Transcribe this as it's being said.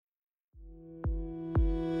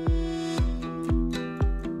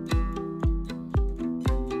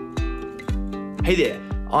Hey there,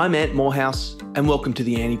 I'm Ant Morehouse, and welcome to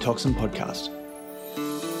the Antitoxin Podcast.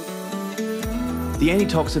 The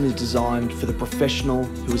Antitoxin is designed for the professional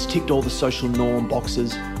who has ticked all the social norm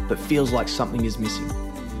boxes but feels like something is missing.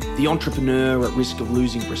 The entrepreneur at risk of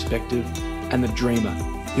losing perspective, and the dreamer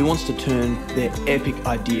who wants to turn their epic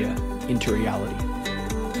idea into reality.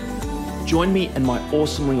 Join me and my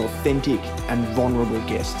awesomely authentic and vulnerable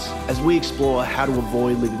guests as we explore how to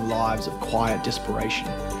avoid living lives of quiet desperation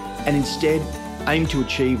and instead aim to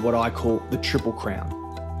achieve what I call the triple crown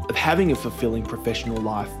of having a fulfilling professional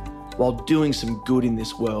life while doing some good in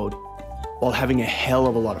this world while having a hell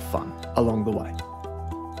of a lot of fun along the way.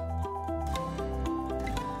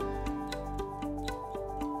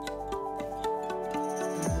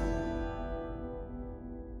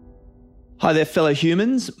 Hi there, fellow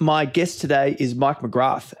humans. My guest today is Mike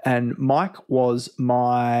McGrath, and Mike was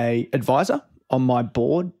my advisor on my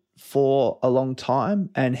board for a long time,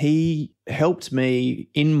 and he helped me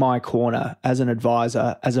in my corner as an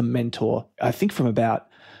advisor, as a mentor, I think from about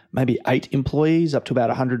maybe 8 employees up to about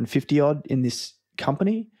 150 odd in this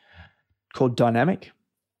company called Dynamic.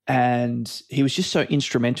 And he was just so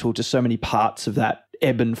instrumental to so many parts of that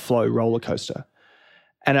ebb and flow roller coaster.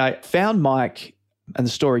 And I found Mike, and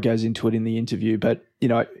the story goes into it in the interview, but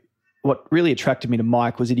what really attracted me to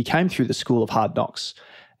Mike was that he came through the school of hard knocks,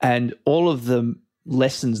 and all of the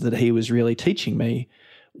lessons that he was really teaching me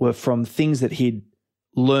were from things that he'd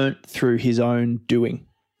learnt through his own doing,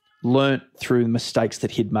 learnt through the mistakes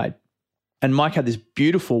that he'd made. And Mike had this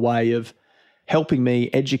beautiful way of helping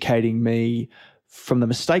me, educating me from the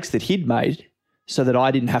mistakes that he'd made so that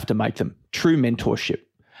I didn't have to make them. True mentorship.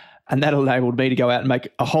 And that enabled me to go out and make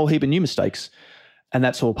a whole heap of new mistakes. And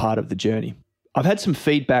that's all part of the journey. I've had some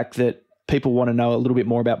feedback that people want to know a little bit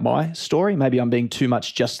more about my story. Maybe I'm being too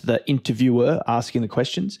much just the interviewer asking the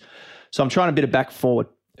questions. So I'm trying a bit of back forward,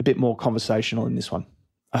 a bit more conversational in this one.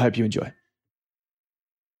 I hope you enjoy.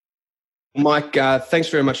 Mike, thanks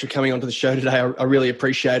very much for coming onto the show today. I really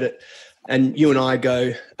appreciate it. And you and I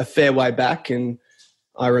go a fair way back. And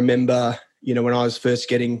I remember, when I was first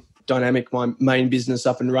getting Dynamic, my main business,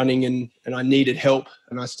 up and running, and I needed help,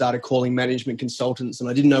 and I started calling management consultants, and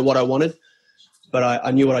I didn't know what I wanted, but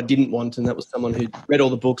I knew what I didn't want, and that was someone who'd read all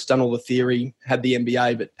the books, done all the theory, had the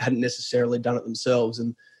MBA, but hadn't necessarily done it themselves.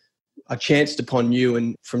 And I chanced upon you,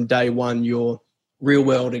 and from day one, your real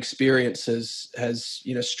world experience has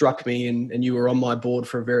struck me, and you were on my board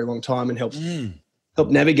for a very long time and helped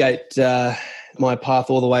navigate my path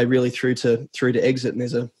all the way really through to exit. And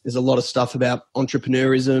there's a lot of stuff about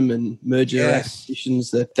entrepreneurism and merger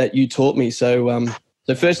acquisitions that you taught me. So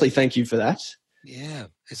firstly, thank you for that. Yeah,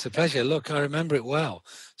 it's a pleasure. Look, I remember it well.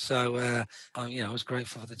 So I was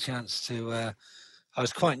grateful for the chance to. I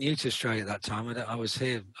was quite new to Australia at that time. I was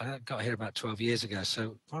here. I got here about 12 years ago.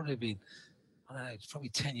 So probably been. I don't know, it's probably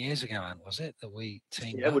 10 years ago, Ant, was it, that we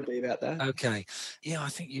teamed up? Yeah, it would be about that. Okay. Yeah, I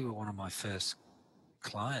think you were one of my first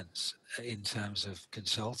clients in terms of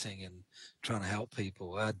consulting and trying to help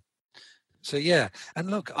people. So yeah, and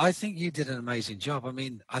look, I think you did an amazing job. I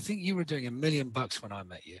mean, I think you were doing $1 million when I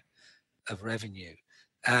met you of revenue,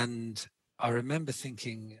 and I remember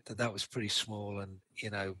thinking that was pretty small, and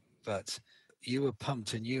but you were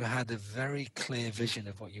pumped and you had a very clear vision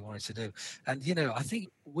of what you wanted to do. And I think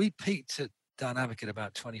we peaked at Dynamic at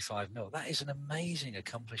about 25 mil. That is an amazing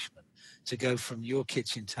accomplishment to go from your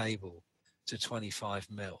kitchen table to 25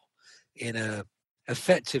 mil in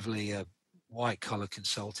effectively a white collar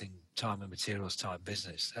consulting time and materials type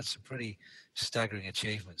business. That's a pretty staggering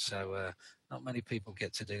achievement. So not many people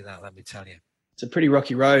get to do that, let me tell you. It's a pretty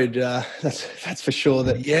rocky road. That's for sure.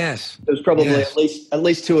 Yes. There's probably at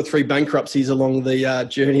least 2 or 3 bankruptcies along the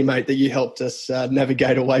journey, mate, that you helped us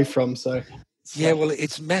navigate away from. So yeah, well,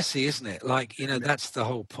 it's messy, isn't it? Like, that's the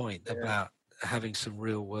whole point about having some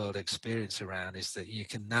real world experience around, is that you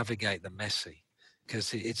can navigate the messy,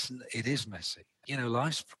 because it is messy.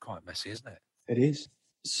 Life's quite messy, isn't it? It is.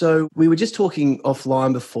 So we were just talking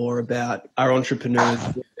offline before about our entrepreneurs,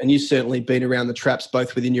 and you've certainly been around the traps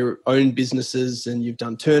both within your own businesses, and you've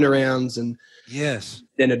done turnarounds and yes,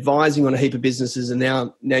 then advising on a heap of businesses, and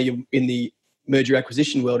now you're in the merger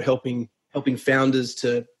acquisition world, helping founders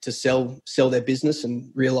to sell their business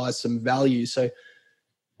and realize some value. So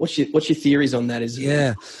what's your theories on that? Is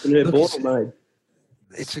it born or made?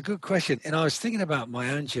 It's a good question. And I was thinking about my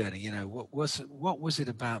own journey. What was it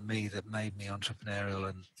about me that made me entrepreneurial?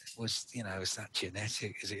 And is that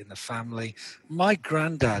genetic? Is it in the family? My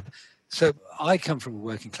granddad, so I come from a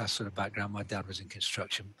working class sort of background. My dad was in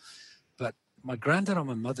construction, but my granddad on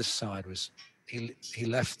my mother's side he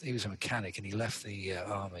was a mechanic, and he left the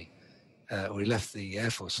army, or he left the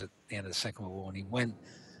Air Force at the end of the Second World War, and he went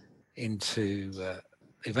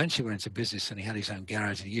eventually went into business, and he had his own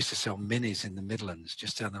garage, and he used to sell minis in the Midlands,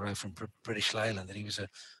 just down the road from British Leyland. And he was a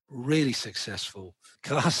really successful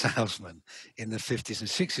car salesman in the 50s and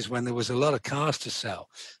 60s when there was a lot of cars to sell.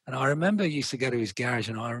 And I remember he used to go to his garage,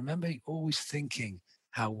 and I remember always thinking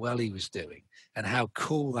how well he was doing and how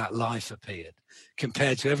cool that life appeared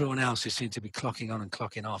compared to everyone else who seemed to be clocking on and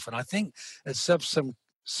clocking off. And I think at some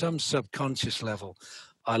subconscious level,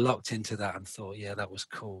 I locked into that and thought, yeah, that was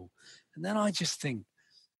cool. And then I just think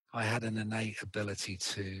I had an innate ability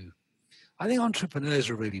I think entrepreneurs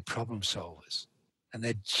are really problem solvers, and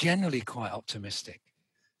they're generally quite optimistic.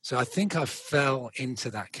 So I think I fell into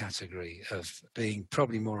that category of being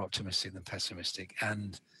probably more optimistic than pessimistic.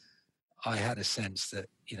 And I had a sense that,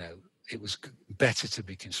 it was better to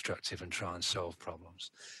be constructive and try and solve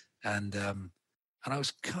problems. And I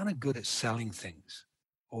was kind of good at selling things.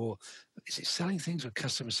 Or is it selling things or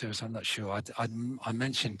customer service? I'm not sure. I think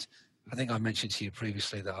I mentioned to you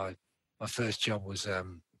previously that my first job was, I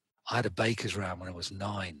had a baker's round when I was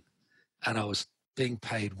 9, and I was being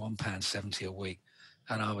paid £1.70 a week.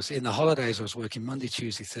 And I was in the holidays, I was working Monday,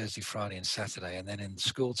 Tuesday, Thursday, Friday, and Saturday. And then in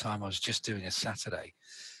school time, I was just doing a Saturday.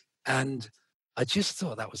 And I just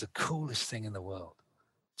thought that was the coolest thing in the world,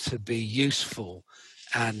 to be useful.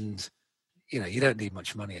 And you don't need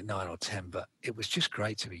much money at 9 or 10, but it was just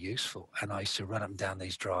great to be useful. And I used to run up and down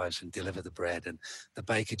these drives and deliver the bread. And the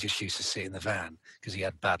baker just used to sit in the van because he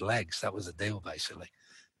had bad legs. That was the deal, basically.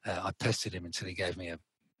 I pestered him until he gave me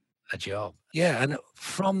a job. Yeah, and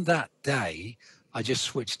from that day, I just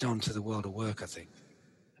switched on to the world of work, I think.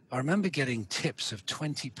 I remember getting tips of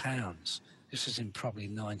 £20. This was in probably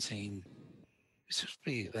this was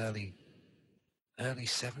pretty early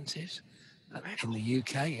 70s. In the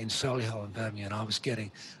UK, in Solihull and Birmingham,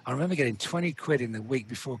 I remember getting 20 quid in the week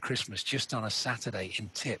before Christmas, just on a Saturday, in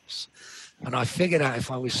tips. And I figured out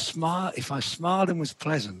if I smiled and was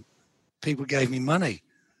pleasant, people gave me money.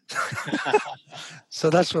 So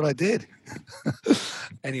that's what I did.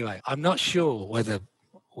 Anyway, I'm not sure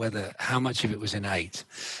whether how much of it was innate.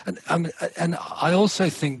 And I also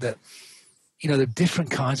think that, there are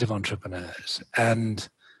different kinds of entrepreneurs, and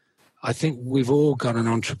I think we've all got an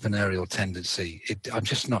entrepreneurial tendency. I'm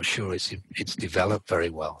just not sure it's developed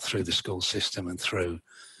very well through the school system and through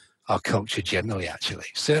our culture generally, actually.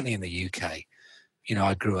 Certainly in the UK,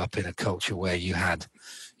 I grew up in a culture where you had,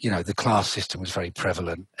 the class system was very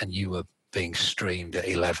prevalent, and you were being streamed at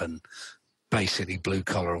 11, basically blue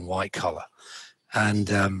collar and white collar. And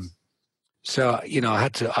so, I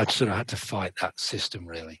sort of had to fight that system,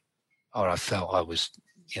 really. Or I felt I was,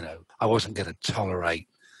 I wasn't going to tolerate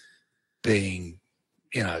being,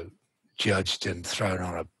 judged and thrown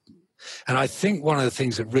on and I think one of the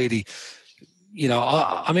things that really,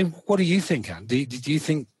 I mean, what do you think, Anne? Do you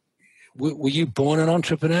think, were you born an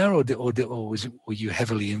entrepreneur, or were you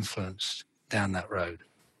heavily influenced down that road?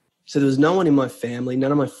 So there was no one in my family,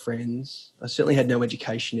 none of my friends. I certainly had no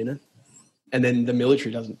education in it. And then the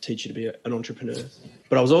military doesn't teach you to be an entrepreneur.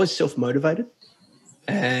 But I was always self-motivated,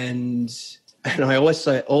 and I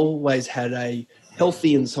always had a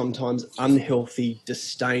healthy and sometimes unhealthy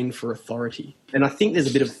disdain for authority. And I think there's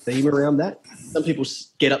a bit of a theme around that. Some people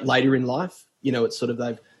get up later in life. It's sort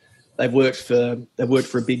of they've worked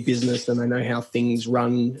for a big business and they know how things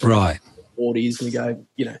run. Right. 40s, and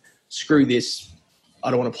you go, screw this. I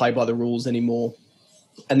don't want to play by the rules anymore.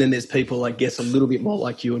 And then there's people, I guess, a little bit more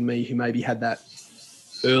like you and me who maybe had that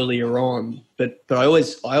earlier on. But I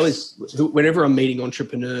always, whenever I'm meeting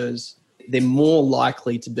entrepreneurs, they're more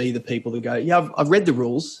likely to be the people who go, yeah, I've read the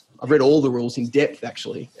rules. I've read all the rules in depth,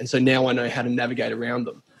 actually. And so now I know how to navigate around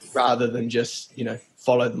them rather than just,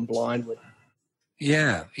 follow them blindly.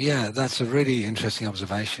 Yeah, that's a really interesting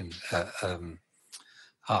observation.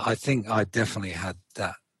 I think I definitely had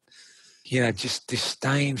that, just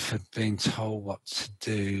disdain for being told what to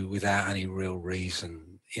do without any real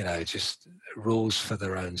reason, just rules for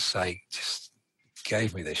their own sake just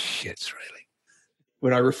gave me the shits, really.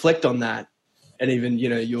 When I reflect on that, and even,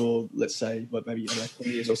 you're, let's say, maybe 10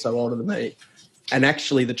 years or so older than me, and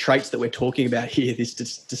actually the traits that we're talking about here, this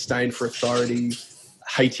disdain for authority,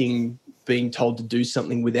 hating being told to do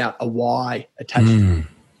something without a why attached,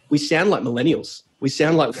 we sound like millennials. We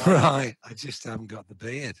sound like... Right, I just haven't got the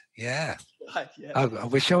beard. Yeah. Right, yeah. I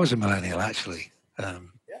wish I was a millennial, actually.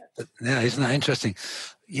 But, isn't that interesting?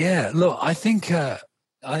 Yeah, look, I think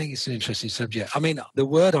it's an interesting subject. I mean, the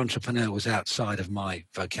word entrepreneur was outside of my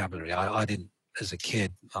vocabulary. I didn't, as a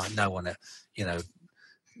kid, no one,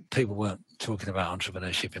 people weren't talking about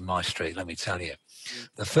entrepreneurship in my street, let me tell you.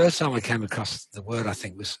 The first time I came across the word, I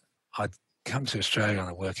think, was I'd come to Australia on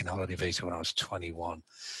a working holiday visa when I was 21.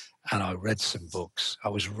 and I read some books. I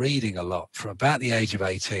was reading a lot. From about the age of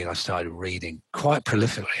 18, I started reading quite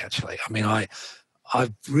prolifically, actually. I mean,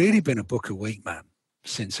 I've really been a book a week man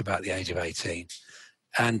since about the age of 18.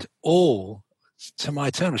 And all, to my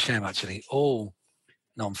eternal shame, actually, all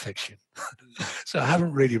non-fiction. So I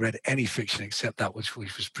haven't really read any fiction except that which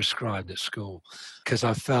was prescribed at school, because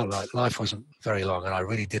I felt like life wasn't very long and I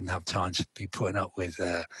really didn't have time to be putting up with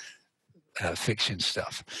fiction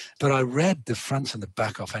stuff. But I read the front and the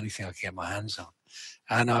back off anything I could get my hands on.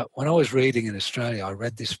 And when I was reading in Australia, I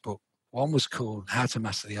read this book. One was called How to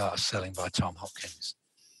Master the Art of Selling by Tom Hopkins.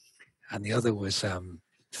 And the other was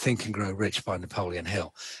Think and Grow Rich by Napoleon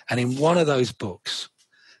Hill. And in one of those books,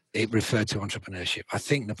 it referred to entrepreneurship. I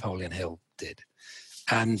think Napoleon Hill did.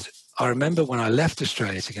 And I remember when I left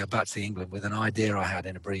Australia to go back to England with an idea I had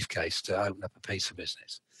in a briefcase to open up a pizza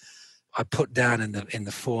business, I put down in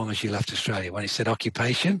the form as you left Australia, when it said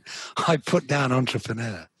occupation, I put down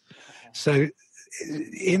entrepreneur. So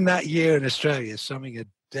in that year in Australia, something had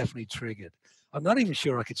definitely triggered. I'm not even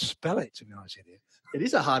sure I could spell it, to be honest with you. It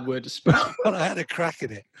is a hard word to spell. But I had a crack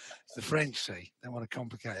at it. It's the French, see. They want to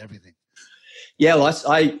complicate everything. Yeah, well,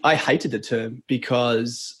 I hated the term,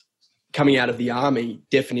 because coming out of the army,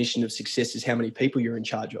 definition of success is how many people you're in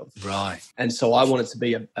charge of. Right. And so I wanted to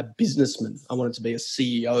be a businessman. I wanted to be a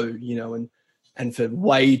CEO, you know, and for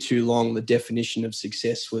way too long, the definition of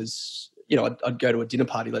success was, you know, I'd go to a dinner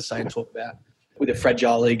party, let's say, and talk about, with a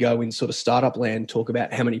fragile ego in sort of startup land, talk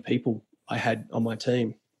about how many people I had on my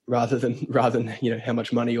team rather than, you know, how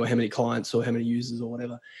much money or how many clients or how many users or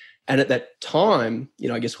whatever. And at that time, you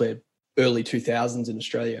know, I guess we're early 2000s in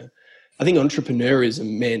Australia, I think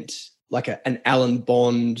entrepreneurism meant like an Alan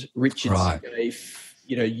Bond, Richard Scaife,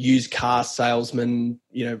 you know, used car salesman,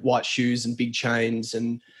 you know, white shoes and big chains,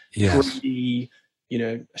 and greedy, you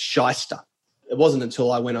know, shyster. It wasn't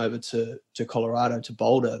until I went over to Colorado, to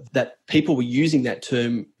Boulder, that people were using that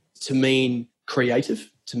term to mean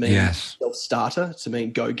creative, to mean self-starter, to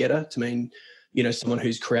mean go-getter, to mean, you know, someone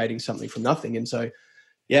who's creating something from nothing. And so,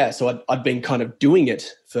 yeah, so I'd been kind of doing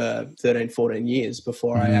it for 13, 14 years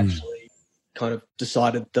before I actually kind of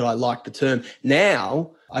decided that I liked the term.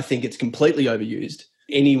 Now, I think it's completely overused.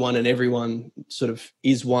 Anyone and everyone sort of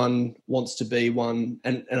is one, wants to be one.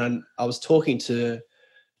 And I was talking to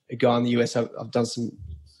a guy in the US. I've done some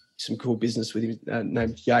cool business with him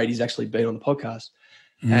named Jade. He's actually been on the podcast.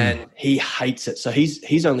 And he hates it. So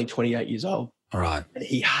he's only 28 years old. All right. And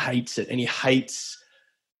he hates it. And he hates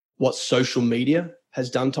what social media has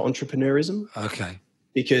done to entrepreneurism. Okay.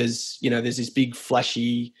 Because, you know, there's this big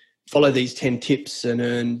flashy, follow these 10 tips and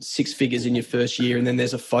earn 6 figures in your first year. And then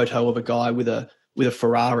there's a photo of a guy with a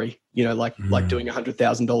Ferrari, you know, like doing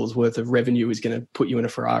 $100,000 worth of revenue is going to put you in a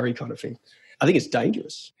Ferrari kind of thing. I think it's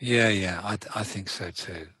dangerous. Yeah. I think so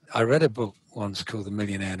too. I read a book once called The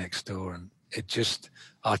Millionaire Next Door, and it just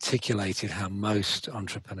articulated how most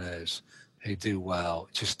entrepreneurs who do well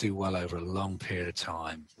just do well over a long period of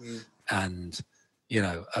time. And, you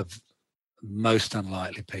know, of most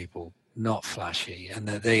unlikely people, not flashy, and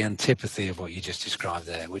the antipathy of what you just described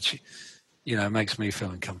there, which, you know, makes me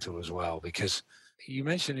feel uncomfortable as well. Because you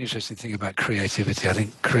mentioned an interesting thing about creativity. I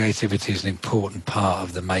think creativity is an important part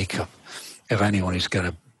of the makeup of anyone who's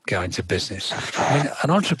going to go into business. I mean, an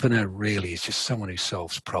entrepreneur really is just someone who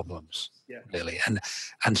solves problems, really, and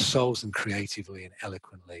solves them creatively and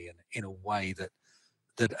eloquently and in a way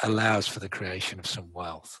that allows for the creation of some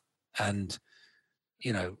wealth. And,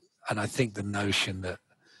 you know, and I think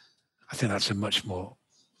that's a much more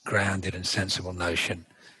grounded and sensible notion,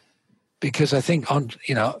 because I think,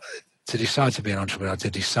 you know, to decide to be an entrepreneur, to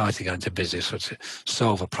decide to go into business or to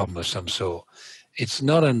solve a problem of some sort, it's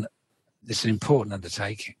an important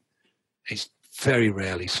undertaking. It's very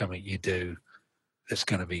rarely something you do that's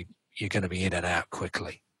you're going to be in and out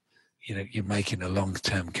quickly. You know, you're making a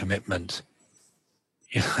long-term commitment,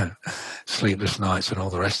 you know, sleepless nights and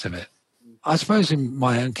all the rest of it. I suppose in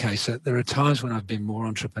my own case, there are times when I've been more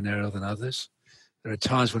entrepreneurial than others. There are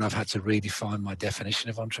times when I've had to redefine my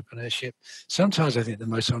definition of entrepreneurship. Sometimes I think the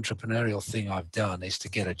most entrepreneurial thing I've done is to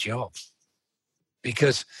get a job.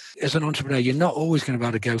 Because as an entrepreneur, you're not always going to be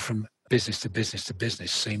able to go from business to business to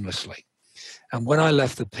business seamlessly. And when I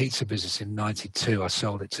left the pizza business in 92, I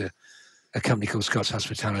sold it to a company called Scott's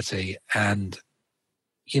Hospitality. And,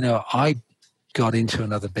 you know, I got into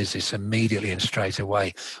another business immediately and straight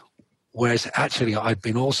away. Whereas actually I'd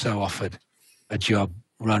been also offered a job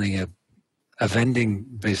running a vending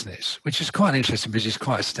business, which is quite an interesting business,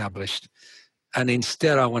 quite established. And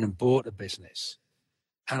instead I went and bought a business.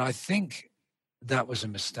 And I think that was a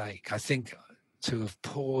mistake. I think to have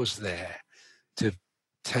paused there, to have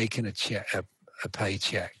taken a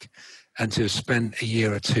paycheck. And to have spent a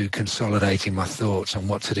year or two consolidating my thoughts on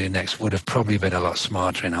what to do next would have probably been a lot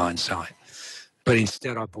smarter in hindsight. But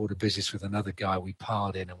instead, I bought a business with another guy. We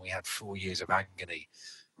piled in and we had 4 years of agony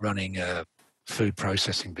running a food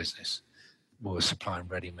processing business. We were supplying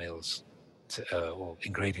ready meals or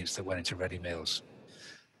ingredients that went into ready meals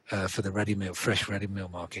for the fresh ready meal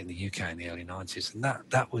market in the UK in the early 90s. And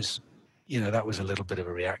that was a little bit of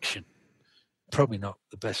a reaction. Probably not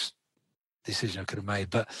the best decision I could have made,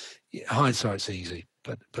 but hindsight's easy.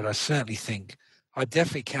 But I certainly think I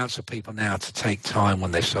definitely counsel people now to take time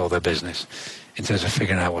when they've sold their business in terms of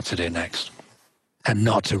figuring out what to do next and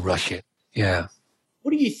not to rush it. Yeah.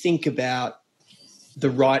 What do you think about the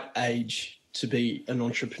right age to be an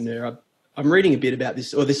entrepreneur? I'm reading a bit about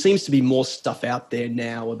this, or there seems to be more stuff out there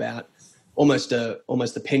now about almost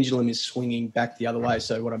the pendulum is swinging back the other way.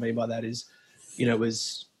 So what I mean by that is, it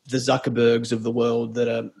was the Zuckerbergs of the world that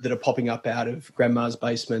are popping up out of grandma's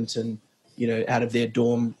basement and, out of their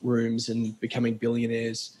dorm rooms and becoming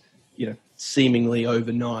billionaires, seemingly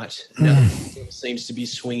overnight. Now, it seems to be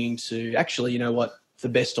swinging to actually, the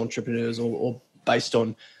best entrepreneurs or based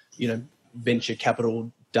on, venture capital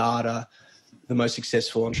data, the most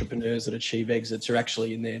successful entrepreneurs that achieve exits are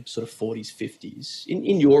actually in their sort of 40s, 50s.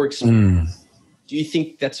 In your experience, do you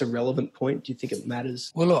think that's a relevant point? Do you think it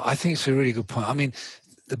matters? Well, look, I think it's a really good point. I mean,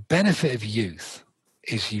 the benefit of youth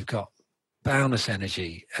is you've got boundless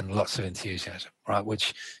energy and lots of enthusiasm, right?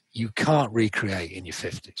 Which you can't recreate in your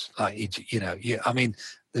 50s. I mean,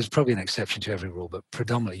 there's probably an exception to every rule, but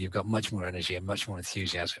predominantly you've got much more energy and much more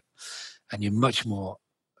enthusiasm, and you're much more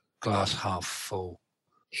glass half full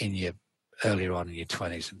earlier on in your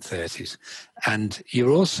 20s and 30s. And you've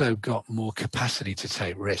also got more capacity to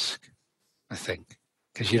take risk, I think,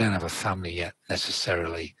 because you don't have a family yet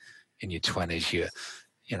necessarily in your 20s.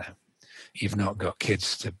 You've not got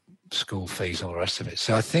kids to school fees and all the rest of it.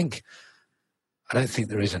 So I don't think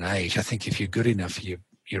there is an age. I think if you're good enough,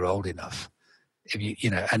 you're old enough. If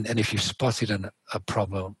and if you've spotted a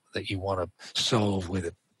problem that you want to solve with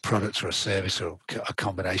a product or a service or a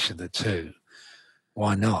combination of the two,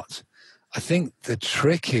 why not? I think the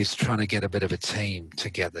trick is trying to get a bit of a team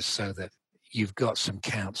together so that you've got some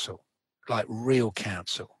counsel, like real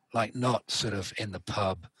counsel, like not sort of in the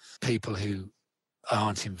pub, people who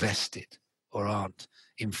aren't invested or aren't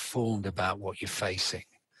informed about what you're facing.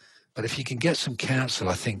 But if you can get some counsel,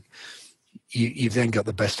 I think you've then got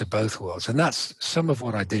the best of both worlds. And that's some of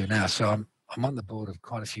what I do now. So I'm on the board of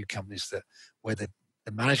quite a few companies where the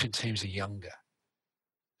management teams are younger.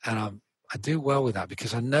 And I do well with that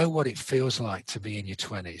because I know what it feels like to be in your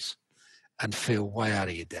 20s and feel way out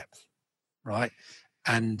of your depth, right?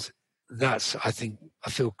 And that's, I think, I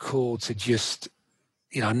feel called to just,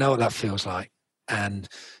 I know what that feels like. And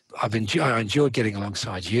I enjoyed getting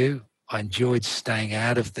alongside you. I enjoyed staying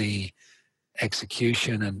out of the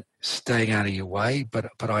execution and staying out of your way, but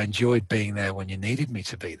I enjoyed being there when you needed me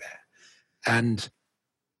to be there. And,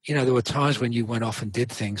 there were times when you went off and did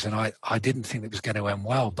things and I didn't think it was going to end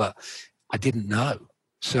well, but I didn't know.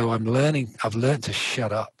 So I've learned to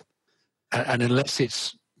shut up. And unless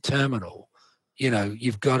it's terminal,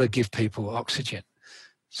 you've got to give people oxygen.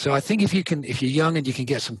 So I think if you're young and you can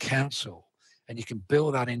get some counsel and you can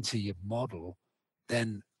build that into your model,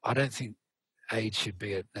 then I don't think age should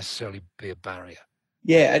necessarily be a barrier.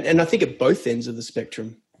 Yeah, and I think at both ends of the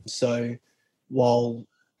spectrum. So while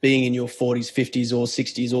being in your 40s, 50s or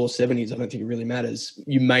 60s or 70s, I don't think it really matters.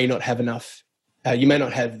 You may not have enough, you may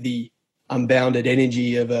not have the unbounded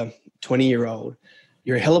energy of a 20-year-old.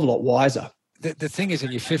 You're a hell of a lot wiser. The thing is,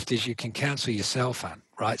 in your 50s, you can counsel yourself, Anne,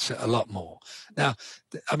 right? So a lot more. Now,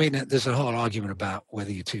 I mean, there's a whole argument about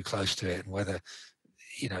whether you're too close to it and whether,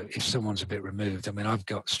 if someone's a bit removed. I mean, I've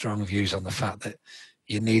got strong views on the fact that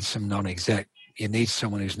you need some non-exec. You need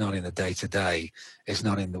someone who's not in the day-to-day, is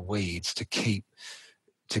not in the weeds to keep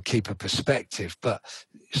a perspective. But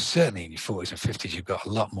certainly in your 40s and 50s, you've got a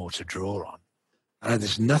lot more to draw on. And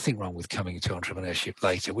there's nothing wrong with coming into entrepreneurship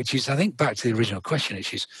later, which is, I think, back to the original question,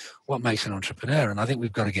 which is what makes an entrepreneur? And I think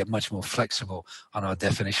we've got to get much more flexible on our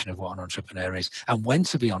definition of what an entrepreneur is and when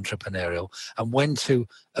to be entrepreneurial and when to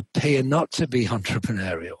appear not to be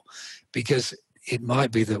entrepreneurial. Because it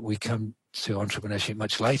might be that we come to entrepreneurship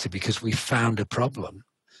much later because we found a problem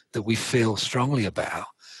that we feel strongly about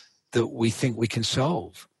that we think we can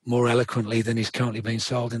solve more eloquently than is currently being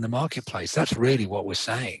solved in the marketplace. That's really what we're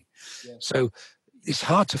saying. Yeah. So it's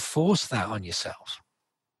hard to force that on yourself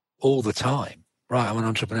all the time. Right, I'm an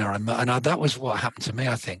entrepreneur. That was what happened to me,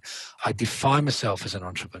 I think. I define myself as an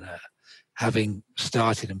entrepreneur, having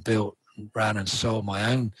started and built, ran and sold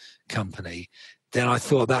my own company. Then I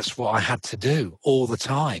thought that's what I had to do all the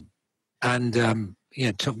time. And,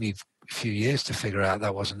 it took me a few years to figure out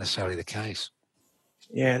that wasn't necessarily the case.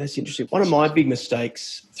 Yeah, that's interesting. One of my big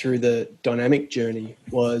mistakes through the dynamic journey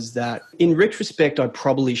was that in retrospect, I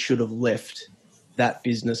probably should have left that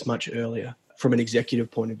business much earlier from an executive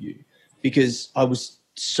point of view, because I was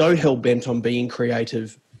so hell-bent on being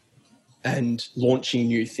creative and launching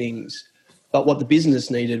new things. But what the business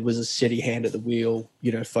needed was a steady hand at the wheel,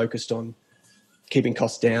 focused on keeping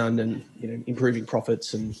costs down and, improving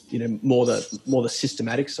profits and, more the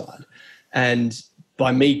systematic side. And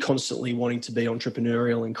by me constantly wanting to be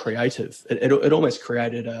entrepreneurial and creative, it almost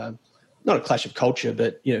created not a clash of culture,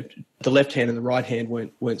 but, the left hand and the right hand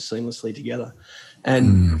weren't seamlessly together.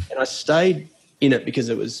 And I stayed in it because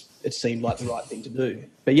it seemed like the right thing to do.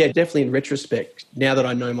 But yeah, definitely in retrospect, now that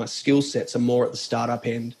I know my skill sets are more at the startup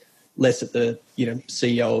end, less at the,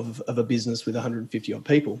 CEO of a business with 150 odd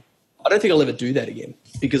people, I don't think I'll ever do that again,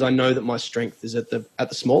 because I know that my strength is at the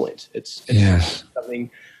small end. It's Yes. something,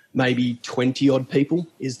 maybe 20 odd people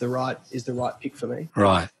is the right pick for me.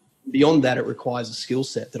 Right. Beyond that, it requires a skill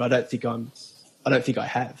set that I don't think I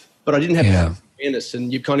have. But I didn't have awareness,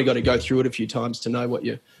 and you've kind of got to go through it a few times to know what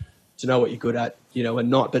you're good at, and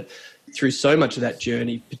not. But through so much of that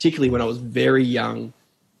journey, particularly when I was very young,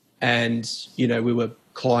 and we were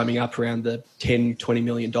climbing up around the $10-20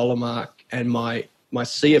 million mark, and my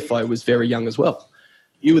CFO was very young as well.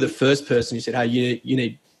 You were the first person who said, "Hey, you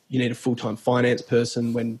need a full-time finance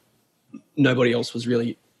person," when nobody else was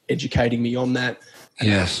really educating me on that.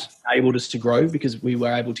 Yes. Enabled us to grow because we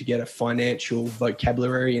were able to get a financial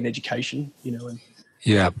vocabulary and education, and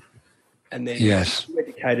and then you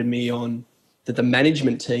educated me on that the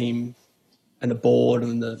management team and the board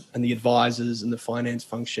and the advisors and the finance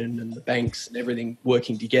function and the banks and everything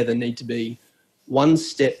working together need to be one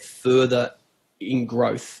step further in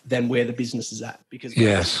growth than where the business is at, because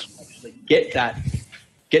actually get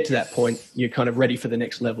to that point, you're kind of ready for the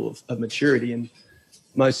next level of maturity. And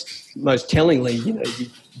most tellingly,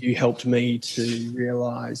 you helped me to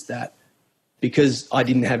realize that because I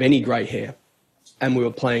didn't have any grey hair and we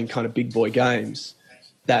were playing kind of big boy games,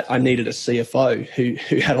 that I needed a CFO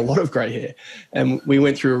who had a lot of grey hair. And we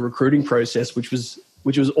went through a recruiting process which was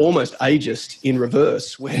almost ageist in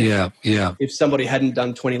reverse, where if somebody hadn't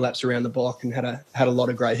done 20 laps around the block and had a lot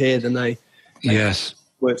of grey hair, then they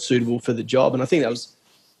weren't suitable for the job. And I think that was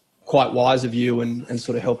quite wise of you and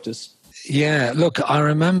sort of helped us. Yeah, look, I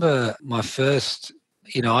remember my first,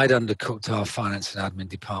 I'd undercooked our finance and admin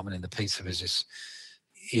department in the pizza business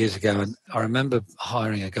years ago. And I remember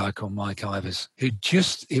hiring a guy called Mike Ivers,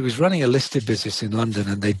 he was running a listed business in London,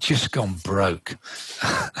 and they'd just gone broke.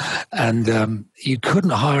 And you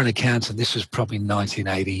couldn't hire an accountant. This was probably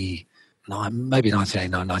 1989, maybe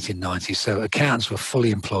 1989, 1990. So accountants were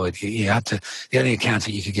fully employed. The only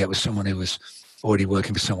accountant you could get was someone who was already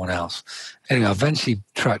working for someone else. Anyway, I eventually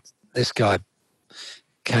this guy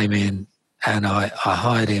came in, and I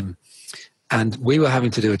hired him, and we were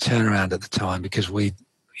having to do a turnaround at the time because there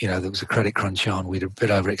was a credit crunch on. We'd a bit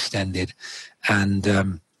overextended,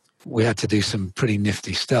 and we had to do some pretty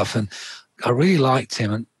nifty stuff. And I really liked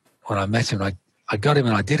him, and when I met him, I got him,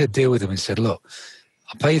 and I did a deal with him and said, "Look,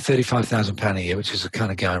 I'll pay you £35,000 a year, which is the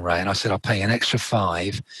kind of going rate." And I said, "I'll pay you an extra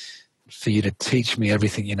 $5,000 for you to teach me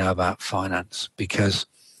everything you know about finance, because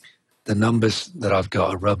the numbers that I've got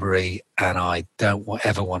are rubbery, and I don't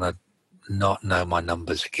ever want to not know my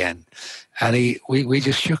numbers again." And we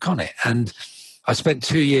just shook on it. And I spent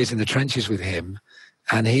 2 years in the trenches with him,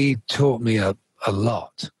 and he taught me a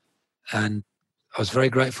lot. And I was very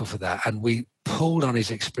grateful for that. And we pulled on his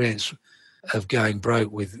experience of going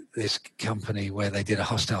broke with this company where they did a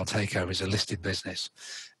hostile takeover as a listed business.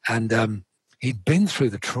 And he'd been through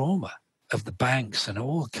the trauma of the banks and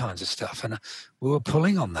all kinds of stuff, and we were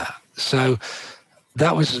pulling on that. So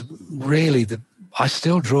that was really I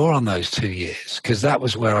still draw on those 2 years, because that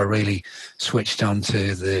was where I really switched on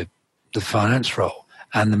to the finance role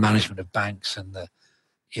and the management of banks and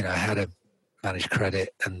how to manage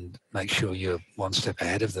credit and make sure you're one step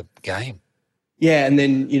ahead of the game. Yeah, and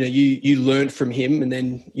then you learned from him, and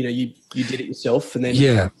then you did it yourself, and then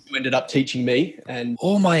you ended up teaching me. And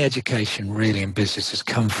all my education really in business has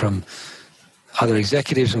come from either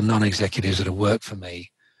executives or non-executives that have worked for me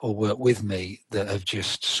or worked with me that have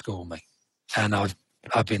just schooled me. And I've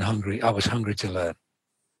been hungry. I was hungry to learn,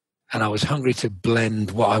 and I was hungry to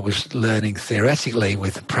blend what I was learning theoretically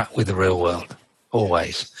with the real world,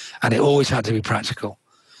 always. And it always had to be practical.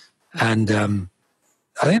 And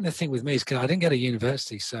I think the thing with me is, because I didn't go to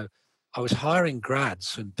university, so I was hiring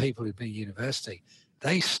grads and people who'd been at university.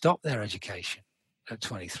 They stopped their education at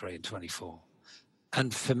 23 and 24.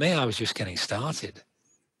 And for me, I was just getting started.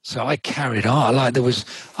 So I carried on. Like there was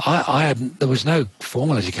no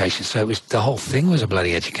formal education, so the whole thing was a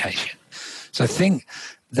bloody education. So I think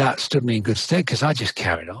that stood me in good stead because I just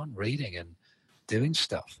carried on reading and doing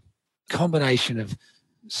stuff. Combination of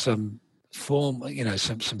some form,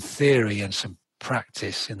 some theory and some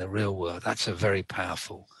practice in the real world. That's a very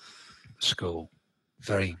powerful school.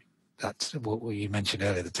 That's what you mentioned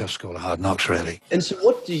earlier, the tough school of hard knocks, really. And so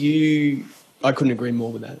I couldn't agree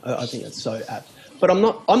more with that. I think that's so apt. But I'm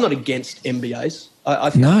not against MBAs. I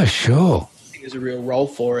think sure. there's a real role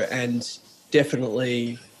for it, and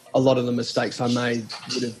definitely a lot of the mistakes I made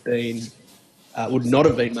would not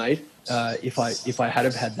have been made if I had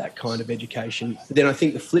have had that kind of education. But then I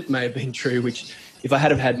think the flip may have been true, which if I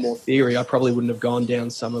had have had more theory, I probably wouldn't have gone down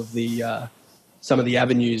some of the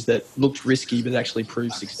avenues that looked risky but actually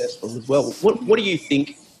proved successful as well. What do you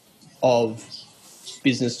think of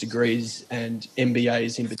business degrees and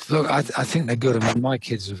MBAs in particular? Look, I think they're good. I mean, my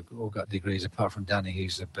kids have all got degrees apart from Danny,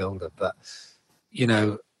 who's a builder. But,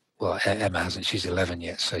 well, Emma hasn't. She's 11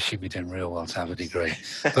 yet, so she'd be doing real well to have a degree.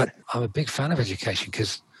 But I'm a big fan of education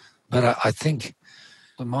but I think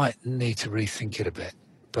we might need to rethink it a bit.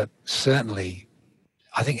 But certainly,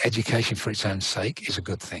 I think education for its own sake is a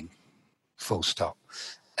good thing, full stop.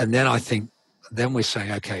 And then I think, we're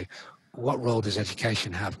saying, okay, what role does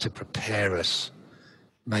education have to prepare us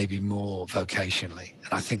maybe more vocationally?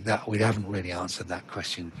 And I think that we haven't really answered that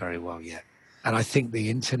question very well yet. And I think the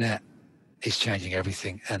internet is changing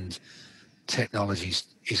everything, and technology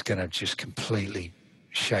is going to just completely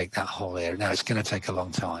shake that whole area. Now, it's going to take a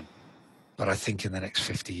long time, but I think in the next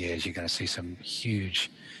 50 years, you're going to see some huge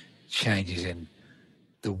changes in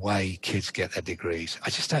the way kids get their degrees. I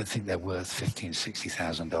just don't think they're worth $50,000,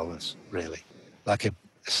 $60,000, really. Like a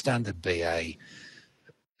standard BA, I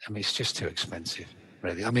mean, it's just too expensive,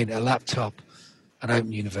 really. I mean, a laptop, an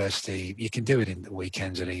open university, you can do it in the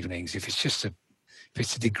weekends and evenings. If it's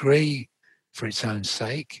a degree for its own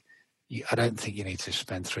sake, I don't think you need to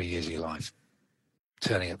spend 3 years of your life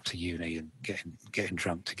turning up to uni and getting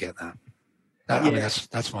drunk to get that. I mean,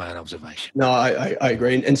 that's my own observation. No, I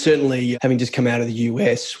agree. And certainly having just come out of the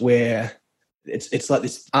US where it's like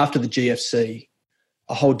this, after the GFC,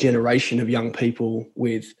 a whole generation of young people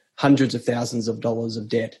with hundreds of thousands of dollars of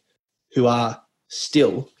debt who are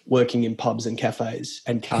still working in pubs and cafes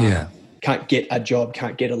and can't get a job,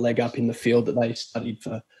 can't get a leg up in the field that they studied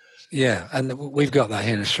for. Yeah, and we've got that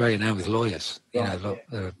here in Australia now with lawyers. There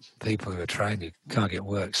are people who are trained who can't get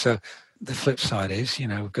work. So the flip side is,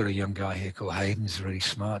 we've got a young guy here called Hayden, who's really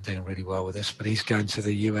smart, doing really well with this, but he's going to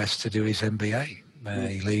the US to do his MBA.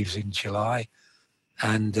 He leaves in July,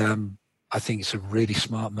 and I think it's a really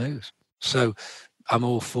smart move. So I'm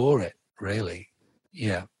all for it, really.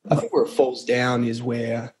 Yeah. I think where it falls down is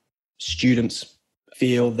where students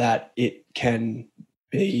feel that it can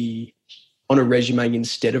be on a resume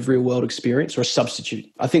instead of real world experience or a substitute.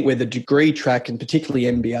 I think where the degree track and particularly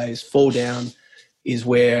MBAs fall down is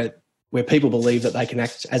where people believe that they can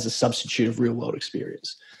act as a substitute of real world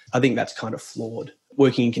experience. I think that's kind of flawed.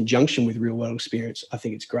 Working in conjunction with real world experience, I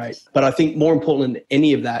think it's great. But I think more important than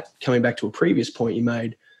any of that, coming back to a previous point you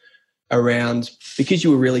made around, because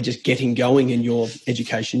you were really just getting going in your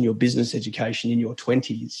education, your business education in your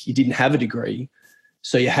 20s, you didn't have a degree,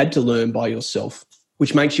 so you had to learn by yourself,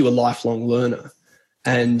 which makes you a lifelong learner.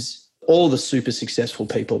 And all the super successful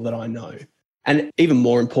people that I know, and even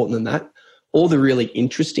more important than that, all the really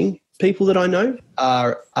interesting people that I know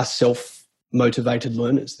are self-motivated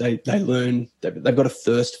learners. They learn, they've got a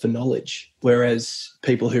thirst for knowledge, whereas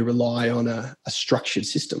people who rely on a structured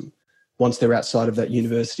system, once they're outside of that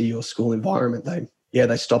university or school environment,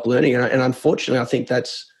 they stop learning. And unfortunately, I think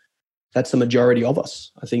that's the majority of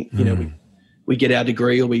us. I think, we get our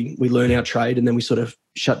degree or we learn our trade and then we sort of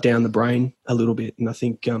shut down the brain a little bit. And I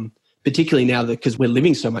think particularly now that because we're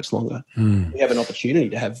living so much longer, we have an opportunity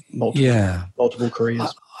to have multiple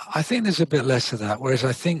careers. I think there's a bit less of that. Whereas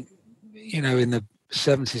I think, in the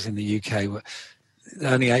 70s in the UK,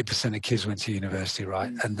 only 8% of kids went to university,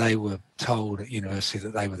 right? And they were told at university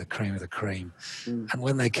that they were the cream of the cream. And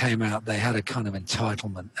when they came out, they had a kind of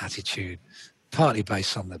entitlement attitude, partly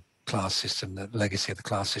based on the class system, the legacy of the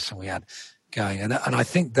class system we had going. And I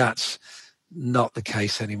think that's not the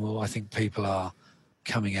case anymore. I think people are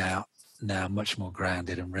coming out now much more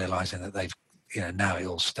grounded and realizing that they've, now it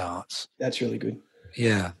all starts. That's really good.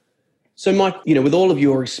 Yeah. So Mike, with all of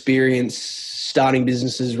your experience starting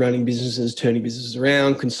businesses, running businesses, turning businesses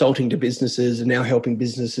around, consulting to businesses, and now helping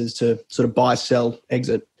businesses to sort of buy, sell,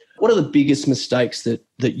 exit, what are the biggest mistakes that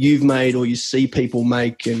you've made or you see people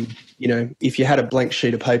make? And, if you had a blank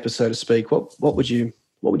sheet of paper, so to speak, what would you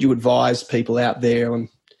advise people out there on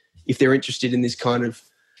if they're interested in this kind of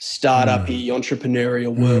startup-y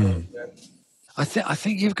entrepreneurial world. You know? I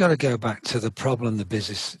think you've got to go back to the problem, the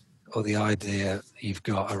business, or the idea you've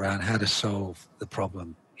got around how to solve the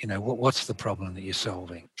problem. You know, what's the problem that you're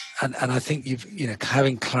solving? And I think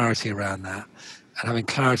having clarity around that, and having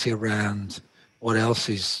clarity around what else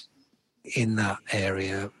is in that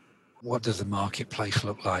area. What does the marketplace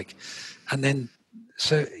look like? And then,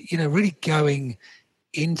 so, really going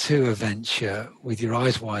into a venture with your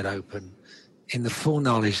eyes wide open, in the full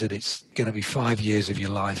knowledge that it's going to be 5 years of your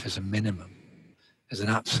life as a minimum, as an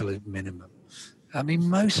absolute minimum. I mean,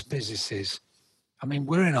 most businesses,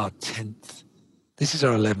 we're in our 10th, this is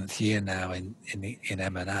our 11th year now in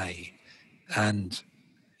M&A. And,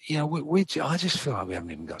 I just feel like we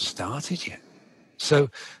haven't even got started yet. So,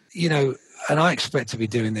 and I expect to be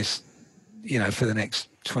doing this, for the next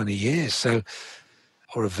 20 years. So,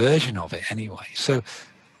 or a version of it anyway. So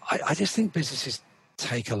I just think businesses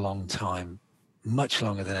take a long time, much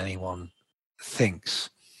longer than anyone thinks,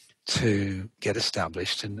 to get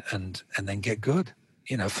established and then get good.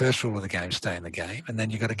 First rule of the game, stay in the game, and then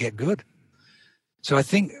you got to get good. So I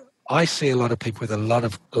think I see a lot of people with a lot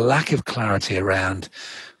of lack of clarity around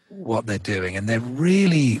what they're doing. And they're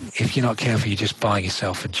really, if you're not careful, you're just buying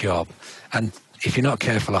yourself a job. And if you're not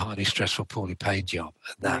careful, a highly stressful, poorly paid job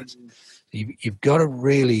at that. You've got to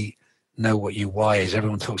really know what your why is.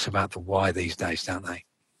 Everyone talks about the why these days, don't they?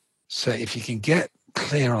 So if you can get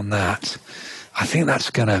clear on that, I think that's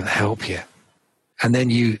going to help you. And then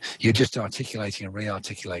you're just articulating and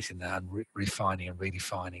re-articulating that and refining and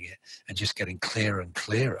redefining it and just getting clearer and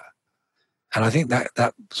clearer. And I think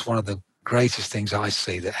that's one of the greatest things I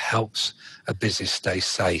see that helps a business stay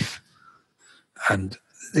safe. And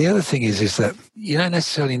the other thing is that you don't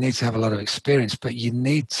necessarily need to have a lot of experience, but you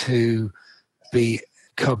need to be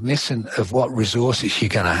cognizant of what resources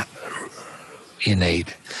you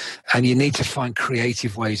need. And you need to find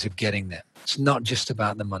creative ways of getting there. It's not just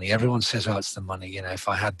about the money. Everyone says, oh, it's the money. If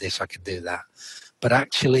I had this, I could do that. But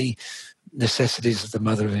actually, necessity is the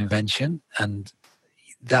mother of invention. And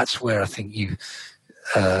that's where I think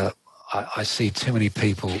I see too many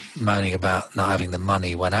people moaning about not having the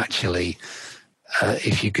money when actually,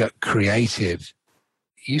 if you get creative,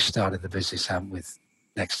 you started the business out with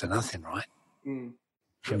next to nothing, right?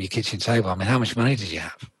 From your kitchen table. How much money did you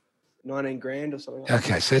have? 19 grand or something like that.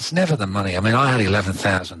 Okay, so it's never the money. I had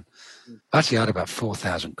 11,000. Actually, I had about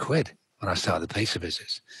 4,000 quid when I started the pizza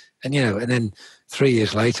business. And, and then 3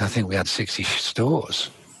 years later, I think we had 60 stores.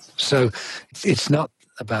 So it's not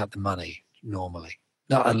about the money normally,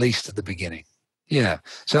 not at least at the beginning. Yeah.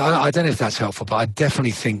 So I don't know if that's helpful, but I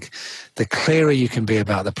definitely think the clearer you can be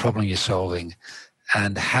about the problem you're solving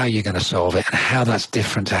and how you're going to solve it and how that's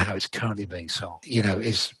different to how it's currently being solved,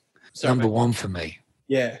 is number one for me.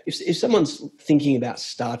 Yeah. If someone's thinking about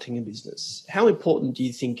starting a business, how important do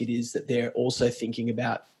you think it is that they're also thinking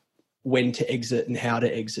about when to exit and how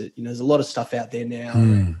to exit? There's a lot of stuff out there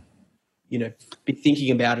now. Be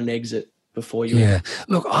thinking about an exit before you. Yeah.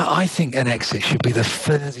 Look, I think an exit should be the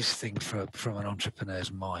furthest thing from an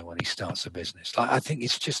entrepreneur's mind when he starts a business. I think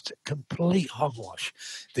it's just complete hogwash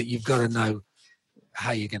that you've got to know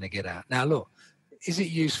how you're going to get out. Now, look. Is it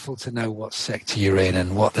useful to know what sector you're in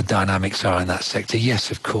and what the dynamics are in that sector?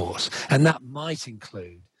 Yes, of course. And that might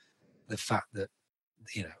include the fact that,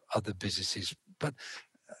 other businesses. But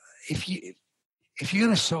if you're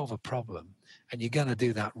going to solve a problem and you're going to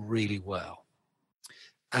do that really well,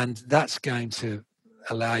 and that's going to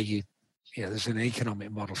allow you, there's an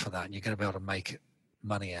economic model for that and you're going to be able to make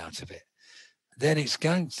money out of it, then it's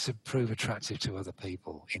going to prove attractive to other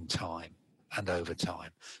people in time and over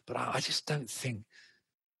time. But I just don't think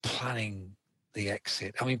planning the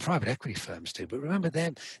exit. Private equity firms do, but remember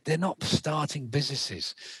they're not starting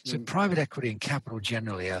businesses. So private equity and capital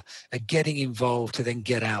generally are getting involved to then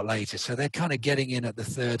get out later. So they're kind of getting in at the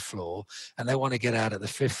 3rd floor and they want to get out at the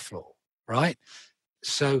 5th floor, right?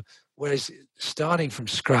 So whereas starting from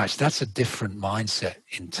scratch, that's a different mindset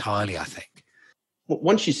entirely, I think.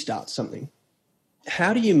 Once you start something,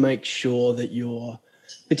 how do you make sure that you're,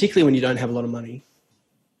 particularly when you don't have a lot of money,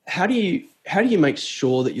 how do you make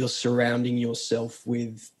sure that you're surrounding yourself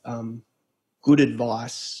with good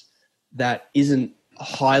advice that isn't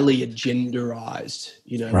highly agenderized,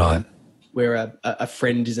 right? Where a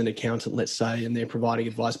friend is an accountant, let's say, and they're providing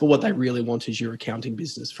advice, but what they really want is your accounting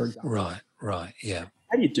business, for example. Right, yeah.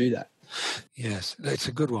 How do you do that? Yes, it's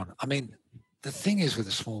a good one. The thing is with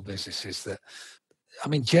a small business is that,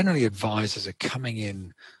 generally advisors are coming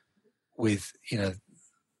in with,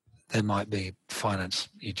 there might be finance,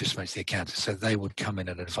 you just mentioned the accountant, so they would come in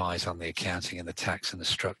and advise on the accounting and the tax and the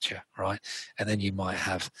structure, right? And then you might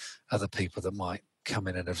have other people that might come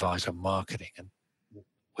in and advise on marketing and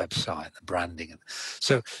website, the branding.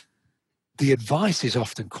 So the advice is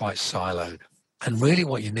often quite siloed. And really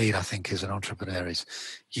what you need, I think, as an entrepreneur is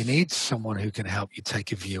you need someone who can help you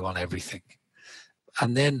take a view on everything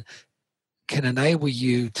and then can enable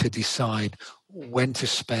you to decide when to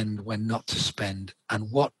spend, when not to spend,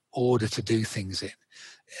 and what order to do things in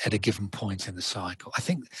at a given point in the cycle. I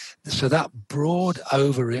think so that broad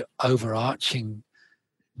overarching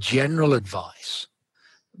general advice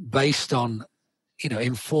based on,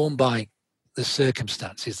 informed by the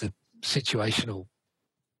circumstances, the situational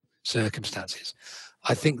circumstances.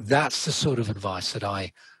 I think that's the sort of advice that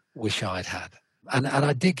I wish I'd had. And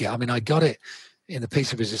I did get, I got it in the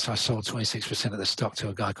piece of business. I sold 26% of the stock to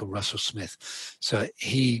a guy called Russell Smith. So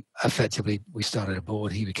he effectively, we started a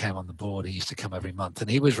board. He became on the board. He used to come every month and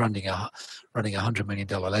he was running a $100 million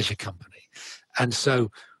leisure company. And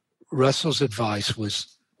so Russell's advice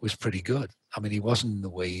was pretty good. He wasn't in the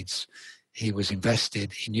weeds. He was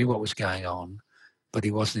invested. He knew what was going on, but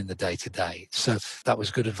he wasn't in the day-to-day. So that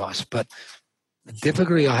was good advice. But the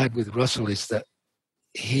difficulty I had with Russell is that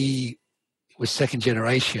he was second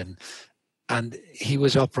generation and he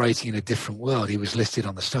was operating in a different world. He was listed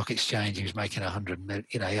on the stock exchange. He was making 100 million,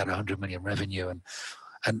 he had 100 million revenue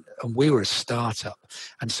and we were a startup.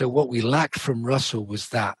 And so what we lacked from Russell was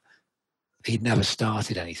that he'd never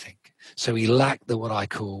started anything. So he lacked what I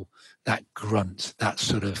call that grunt, that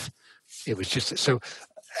sort of, it was just, so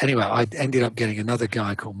anyway, I ended up getting another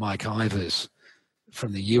guy called Mike Ivers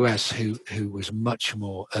from the US who was much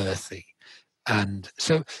more earthy. And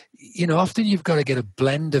so, often you've got to get a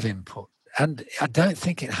blend of input. And I don't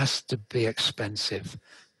think it has to be expensive,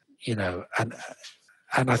 and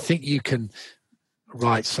I think you can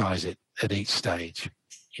right size it at each stage,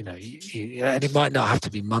 and it might not have to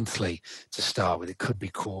be monthly to start with. It could be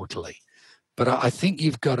quarterly. But I think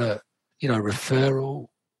you've got a, referral.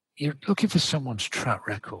 You're looking for someone's track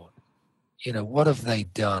record. What have they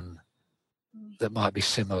done that might be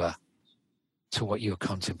similar to what you're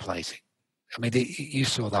contemplating? You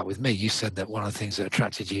saw that with me. You said that one of the things that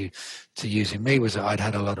attracted you to using me was that I'd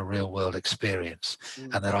had a lot of real world experience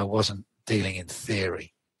and that I wasn't dealing in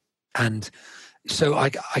theory. And so I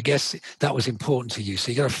guess that was important to you.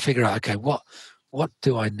 So you got to figure out, okay, what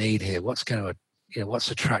do I need here? What's going to,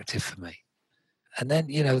 what's attractive for me? And then,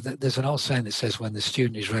 there's an old saying that says when the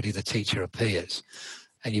student is ready, the teacher appears.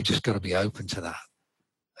 And you've just got to be open to that.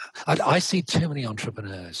 I see too many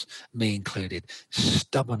entrepreneurs, me included,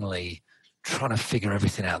 stubbornly trying to figure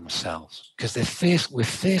everything out themselves because we're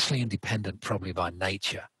fiercely independent probably by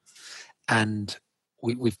nature. And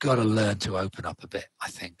we've got to learn to open up a bit, I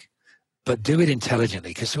think. But do it intelligently,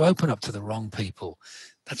 because to open up to the wrong people,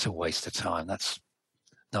 that's a waste of time. That's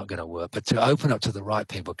not going to work. But to open up to the right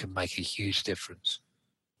people can make a huge difference.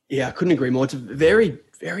 Yeah, I couldn't agree more. It's a very,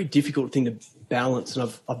 very difficult thing to balance.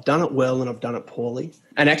 And I've done it well and I've done it poorly.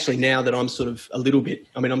 And actually now that I'm sort of a little bit,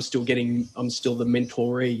 I'm still the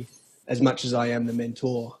mentoree as much as I am the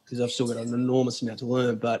mentor, because I've still got an enormous amount to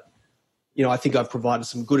learn. But, I think I've provided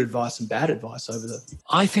some good advice and bad advice over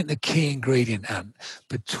I think the key ingredient, Ant,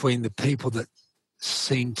 between the people that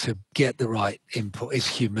seem to get the right input is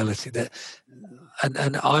humility.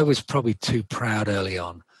 And I was probably too proud early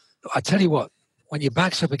on. I tell you what, when your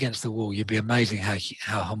back's up against the wall, you'd be amazing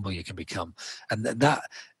how humble you can become. And that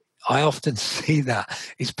I often see that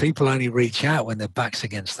is people only reach out when their back's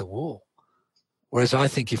against the wall. Whereas I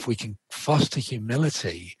think if we can foster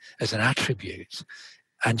humility as an attribute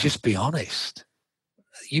and just be honest,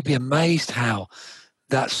 you'd be amazed how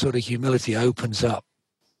that sort of humility opens up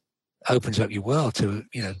your world to,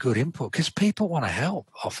 good input, because people want to help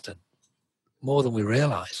often more than we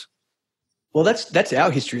realize. Well, that's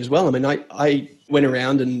our history as well. I went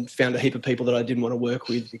around and found a heap of people that I didn't want to work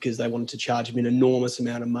with because they wanted to charge me an enormous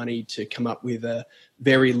amount of money to come up with a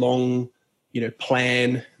very long,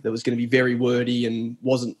 plan that was going to be very wordy and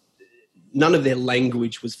none of their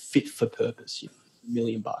language was fit for purpose. $1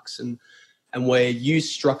 million. And where you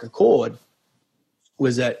struck a chord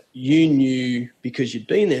was that you knew, because you'd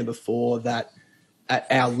been there before, that at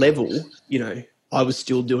our level, I was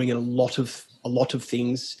still doing a lot of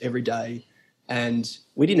things every day. And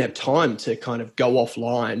we didn't have time to kind of go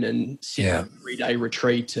offline and sit in a 3-day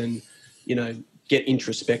retreat and, get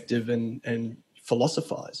introspective and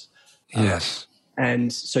philosophize. Yes.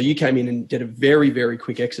 And so you came in and did a very, very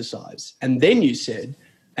quick exercise. And then you said,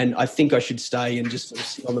 and I think I should stay and just sort of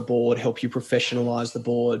sit on the board, help you professionalize the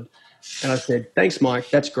board. And I said, thanks, Mike.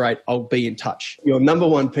 That's great. I'll be in touch. Your number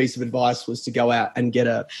one piece of advice was to go out and get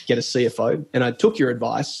a CFO. And I took your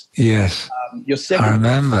advice. Yes. Your second I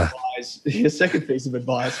remember. Your second piece of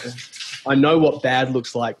advice was I know what bad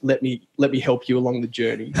looks like. Let me help you along the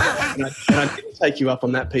journey. And I didn't take you up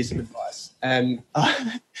on that piece of advice. And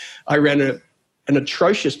I ran an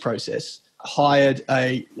atrocious process. Hired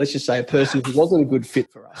let's just say a person who wasn't a good fit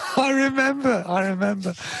for us. I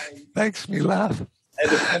remember. Makes me laugh.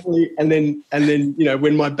 And then,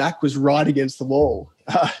 when my back was right against the wall,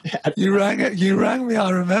 you rang me. I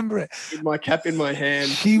remember it. With my cap in my hand.